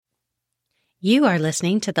You are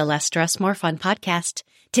listening to the Less Stress, More Fun podcast.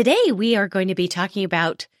 Today, we are going to be talking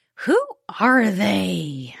about who are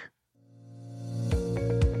they?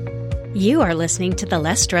 You are listening to the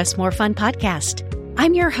Less Stress, More Fun podcast.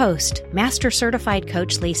 I'm your host, Master Certified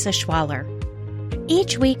Coach Lisa Schwaller.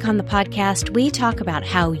 Each week on the podcast, we talk about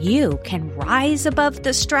how you can rise above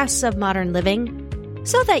the stress of modern living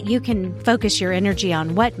so that you can focus your energy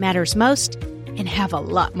on what matters most and have a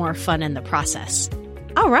lot more fun in the process.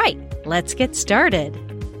 All right. Let's get started.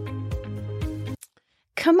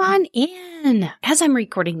 Come on in. As I'm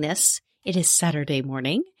recording this, it is Saturday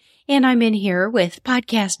morning, and I'm in here with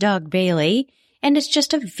podcast dog Bailey, and it's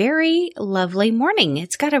just a very lovely morning.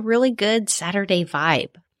 It's got a really good Saturday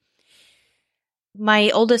vibe. My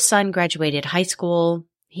oldest son graduated high school.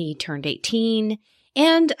 He turned 18,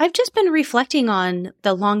 and I've just been reflecting on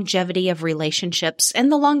the longevity of relationships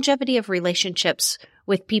and the longevity of relationships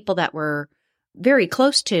with people that we're very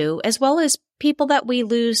close to, as well as people that we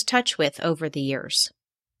lose touch with over the years.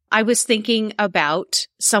 I was thinking about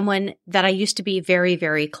someone that I used to be very,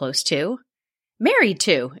 very close to, married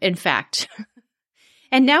to, in fact.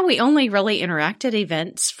 And now we only really interact at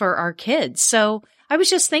events for our kids. So I was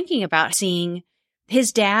just thinking about seeing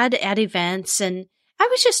his dad at events, and I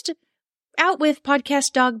was just out with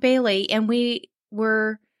podcast dog Bailey, and we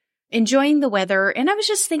were enjoying the weather, and I was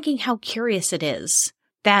just thinking how curious it is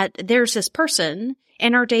that there's this person,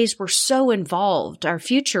 and our days were so involved. Our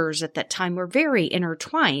futures at that time were very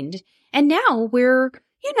intertwined. And now we're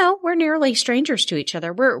nearly strangers to each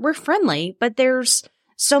other. We're friendly, but there's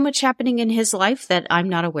so much happening in his life that I'm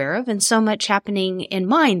not aware of, and so much happening in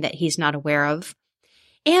mine that he's not aware of.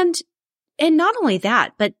 And not only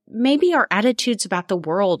that, but maybe our attitudes about the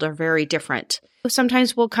world are very different.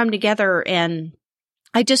 Sometimes we'll come together, and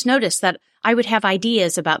I just noticed that I would have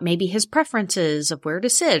ideas about maybe his preferences of where to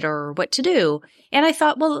sit or what to do. And I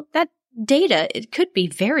thought, well, that data, it could be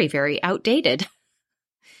very, very outdated.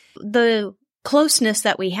 The closeness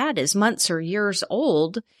that we had is months or years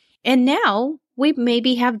old. And now we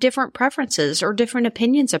maybe have different preferences or different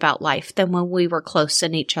opinions about life than when we were close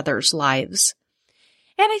in each other's lives.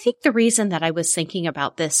 And I think the reason that I was thinking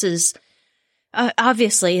about this is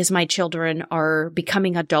obviously as my children are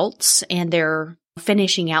becoming adults and they're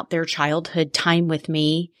finishing out their childhood time with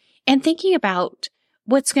me and thinking about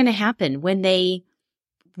what's going to happen when they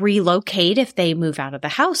relocate, if they move out of the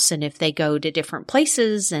house and if they go to different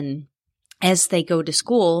places and as they go to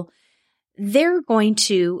school, they're going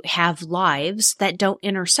to have lives that don't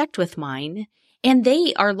intersect with mine. And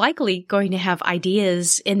they are likely going to have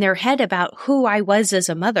ideas in their head about who I was as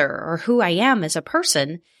a mother or who I am as a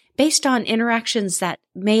person based on interactions that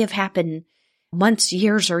may have happened months,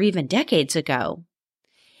 years, or even decades ago.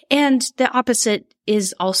 And the opposite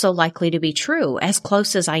is also likely to be true. As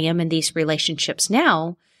close as I am in these relationships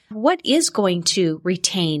now, what is going to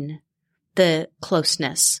retain the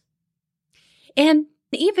closeness? And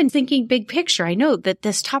even thinking big picture, I know that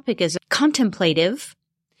this topic is contemplative,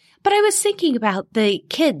 but I was thinking about the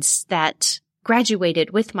kids that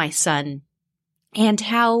graduated with my son and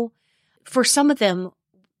how for some of them,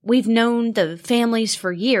 we've known the families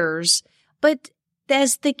for years, but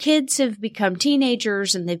as the kids have become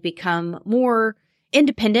teenagers and they've become more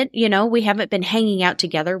independent, we haven't been hanging out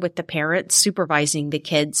together with the parents supervising the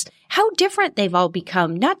kids, how different they've all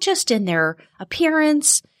become, not just in their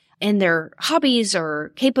appearance and their hobbies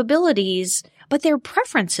or capabilities, but their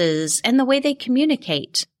preferences and the way they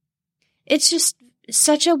communicate. It's just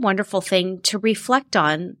such a wonderful thing to reflect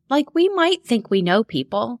on. Like, we might think we know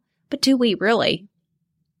people, but do we really?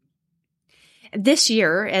 This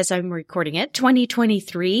year, as I'm recording it,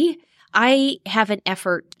 2023, I have an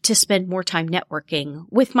effort to spend more time networking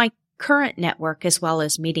with my current network as well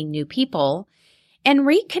as meeting new people and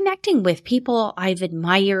reconnecting with people I've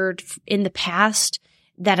admired in the past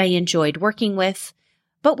that I enjoyed working with,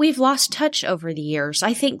 but we've lost touch over the years.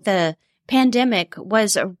 I think the pandemic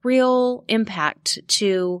was a real impact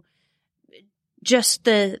to just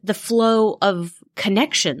the flow of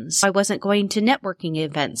connections. I wasn't going to networking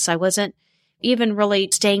events. I wasn't even really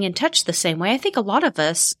staying in touch the same way. I think a lot of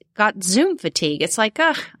us got Zoom fatigue. It's like,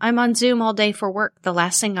 I'm on Zoom all day for work. The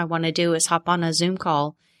last thing I want to do is hop on a Zoom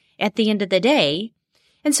call at the end of the day.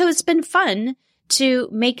 And so it's been fun to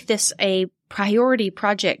make this a priority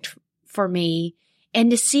project for me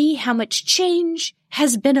and to see how much change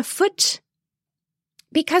has been afoot,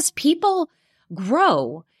 because people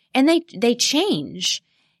grow and they change.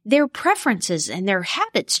 Their preferences and their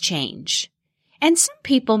habits change. And some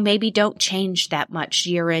people maybe don't change that much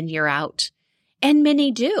year in, year out, and many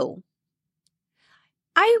do.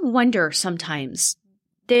 I wonder sometimes,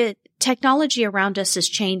 the technology around us is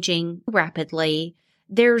changing rapidly.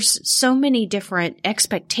 there's so many different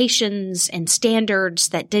expectations and standards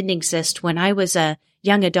that didn't exist when I was a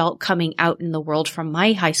young adult coming out in the world from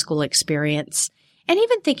my high school experience. And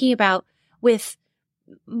even thinking about with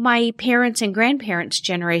my parents' and grandparents'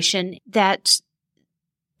 generation, that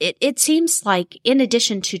it seems like in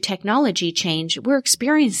addition to technology change, we're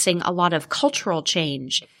experiencing a lot of cultural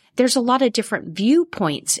change. There's a lot of different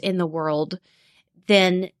viewpoints in the world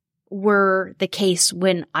than were the case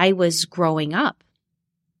when I was growing up.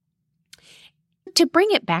 To bring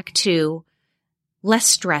it back to less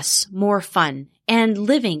stress, more fun, and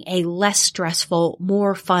living a less stressful,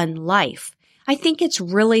 more fun life, I think it's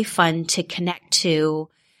really fun to connect to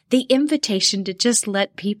the invitation to just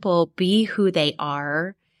let people be who they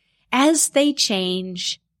are as they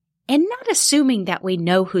change, and not assuming that we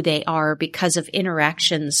know who they are because of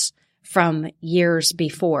interactions from years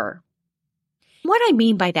before. What I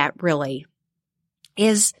mean by that really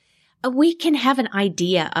is we can have an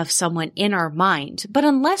idea of someone in our mind, but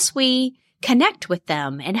unless we connect with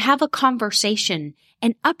them and have a conversation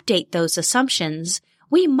and update those assumptions,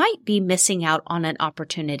 we might be missing out on an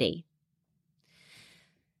opportunity.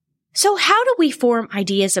 So how do we form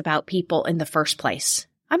ideas about people in the first place?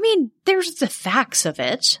 I mean, there's the facts of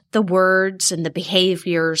it, the words and the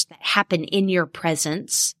behaviors that happen in your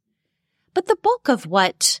presence. But the bulk of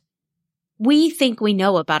what we think we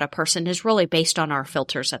know about a person is really based on our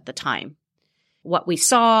filters at the time. What we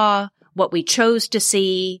saw, what we chose to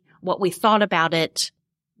see, what we thought about it,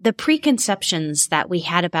 the preconceptions that we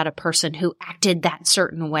had about a person who acted that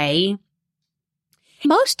certain way.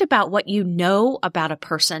 Most about what you know about a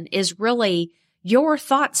person is really your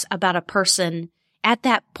thoughts about a person at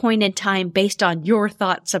that point in time based on your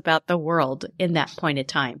thoughts about the world in that point in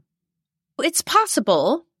time. It's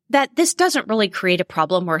possible that this doesn't really create a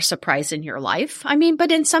problem or a surprise in your life. I mean,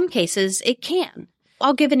 but in some cases it can.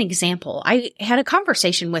 I'll give an example. I had a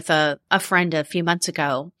conversation with a friend a few months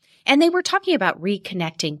ago, and they were talking about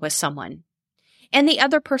reconnecting with someone. And the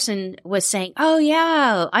other person was saying, oh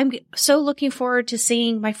yeah, I'm so looking forward to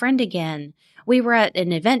seeing my friend again. We were at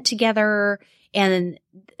an event together and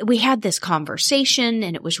we had this conversation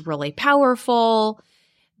and it was really powerful.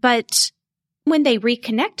 But when they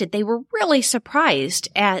reconnected, they were really surprised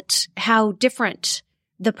at how different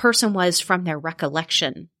the person was from their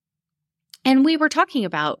recollection. And we were talking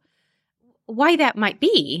about why that might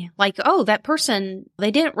be. Like, oh, that person,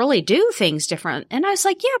 they didn't really do things different. And I was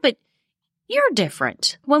like, yeah, but you're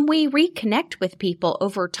different. When we reconnect with people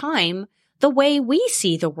over time, the way we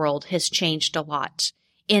see the world has changed a lot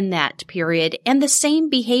in that period. And the same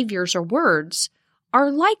behaviors or words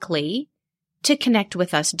are likely to connect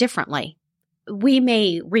with us differently. We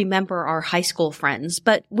may remember our high school friends,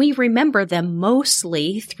 but we remember them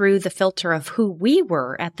mostly through the filter of who we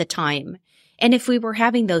were at the time. And if we were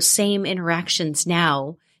having those same interactions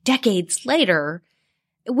now, decades later,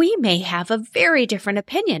 we may have a very different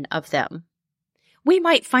opinion of them. We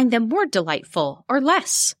might find them more delightful or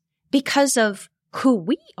less because of who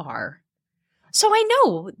we are. So I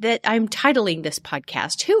know that I'm titling this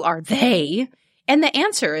podcast, Who Are They? And the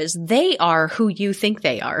answer is they are who you think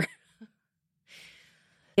they are.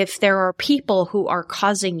 If there are people who are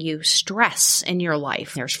causing you stress in your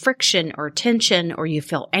life, there's friction or tension, or you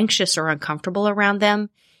feel anxious or uncomfortable around them,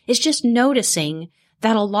 it's just noticing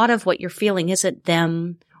that a lot of what you're feeling isn't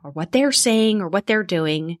them or what they're saying or what they're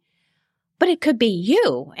doing, but it could be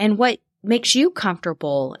you and what makes you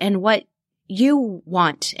comfortable and what you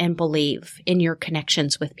want and believe in your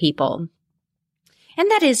connections with people. And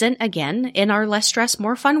that isn't, again, in our less stress,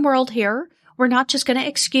 more fun world here. We're not just going to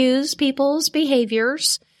excuse people's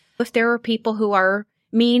behaviors. If there are people who are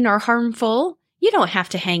mean or harmful, you don't have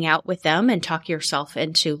to hang out with them and talk yourself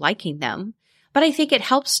into liking them. But I think it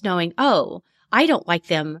helps knowing, oh, I don't like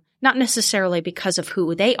them, not necessarily because of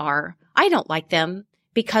who they are. I don't like them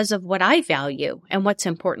because of what I value and what's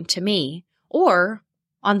important to me. Or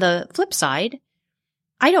on the flip side,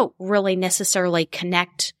 I don't really necessarily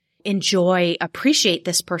connect, enjoy, appreciate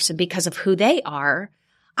this person because of who they are.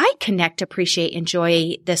 I connect, appreciate,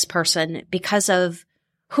 enjoy this person because of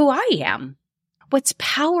who I am. What's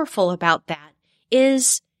powerful about that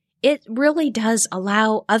is it really does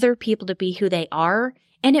allow other people to be who they are,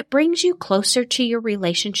 and it brings you closer to your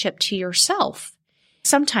relationship to yourself.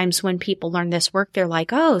 Sometimes when people learn this work, they're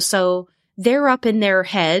like, oh, so they're up in their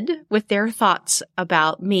head with their thoughts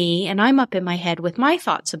about me, and I'm up in my head with my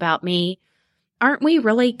thoughts about me. Aren't we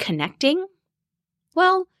really connecting?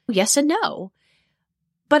 Well, yes and no.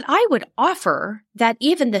 But I would offer that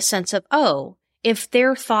even the sense of, oh, if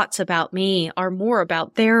their thoughts about me are more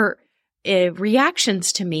about their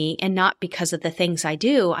reactions to me and not because of the things I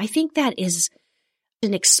do, I think that is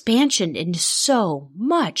an expansion into so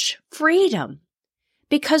much freedom.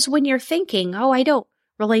 Because when you're thinking, oh, I don't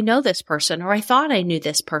really know this person, or I thought I knew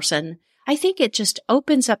this person, I think it just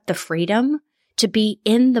opens up the freedom to be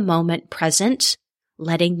in the moment present,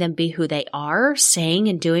 letting them be who they are, saying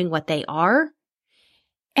and doing what they are,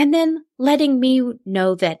 and then letting me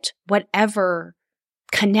know that whatever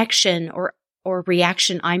connection or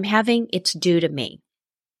reaction I'm having, it's due to me.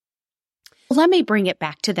 Let me bring it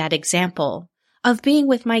back to that example of being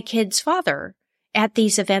with my kid's father at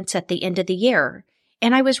these events at the end of the year.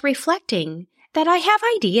 And I was reflecting that I have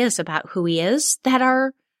ideas about who he is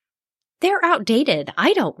that they're outdated.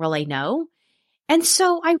 I don't really know. And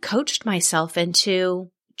so I coached myself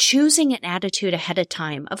into choosing an attitude ahead of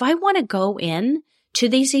time of I want to go in to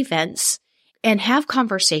these events and have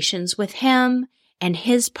conversations with him and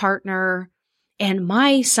his partner and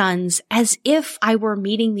my sons as if I were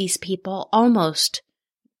meeting these people almost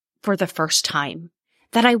for the first time,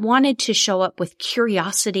 that I wanted to show up with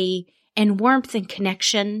curiosity and warmth and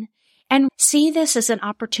connection and see this as an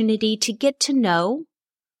opportunity to get to know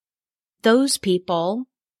those people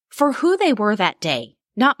for who they were that day,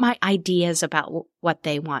 not my ideas about what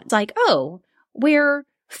they want. It's like, oh, we're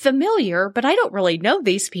familiar, but I don't really know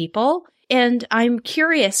these people. And I'm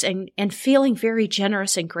curious and feeling very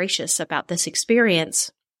generous and gracious about this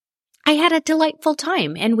experience. I had a delightful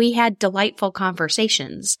time and we had delightful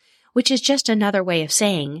conversations, which is just another way of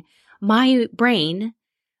saying my brain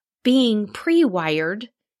being pre-wired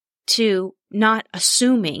to not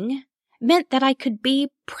assuming meant that I could be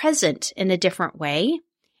present in a different way,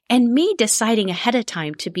 and me deciding ahead of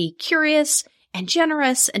time to be curious and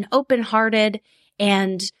generous and open-hearted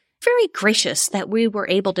and very gracious that we were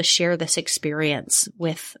able to share this experience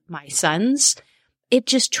with my sons. It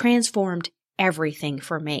just transformed everything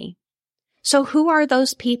for me. So who are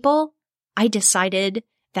those people? I decided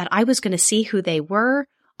that I was going to see who they were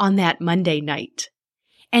on that Monday night.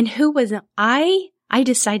 And who was I? I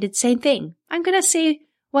decided same thing. I'm going to see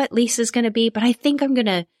what Lisa's going to be, but I think I'm going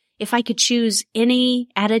to, if I could choose any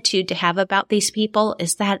attitude to have about these people,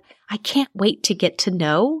 is that I can't wait to get to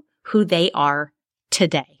know who they are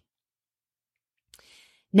today.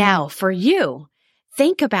 Now, for you,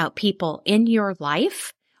 think about people in your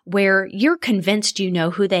life where you're convinced you know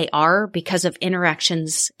who they are because of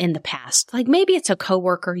interactions in the past. Like maybe it's a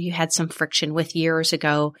coworker you had some friction with years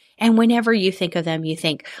ago, and whenever you think of them, you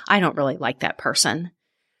think, I don't really like that person.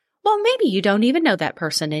 Well, maybe you don't even know that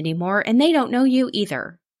person anymore, and they don't know you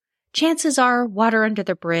either. Chances are, water under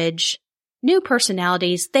the bridge, new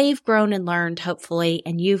personalities, they've grown and learned, hopefully,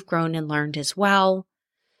 and you've grown and learned as well.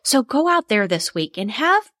 So go out there this week and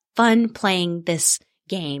have fun playing this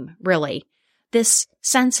game, really. This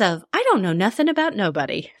sense of, I don't know nothing about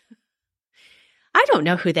nobody. I don't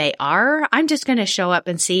know who they are. I'm just going to show up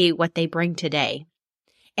and see what they bring today.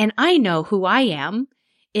 And I know who I am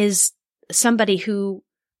is somebody who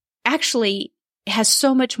actually has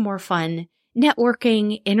so much more fun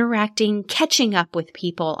networking, interacting, catching up with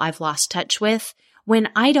people I've lost touch with when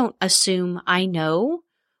I don't assume I know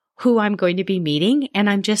who I'm going to be meeting, and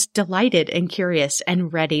I'm just delighted and curious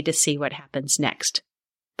and ready to see what happens next.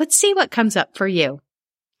 But see what comes up for you.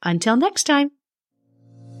 Until next time.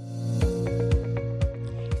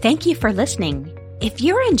 Thank you for listening. If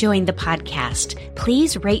you're enjoying the podcast,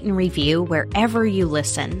 please rate and review wherever you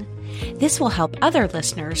listen. This will help other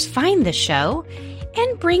listeners find the show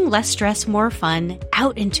and bring less stress, more fun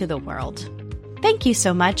out into the world. Thank you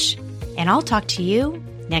so much, and I'll talk to you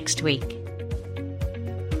next week.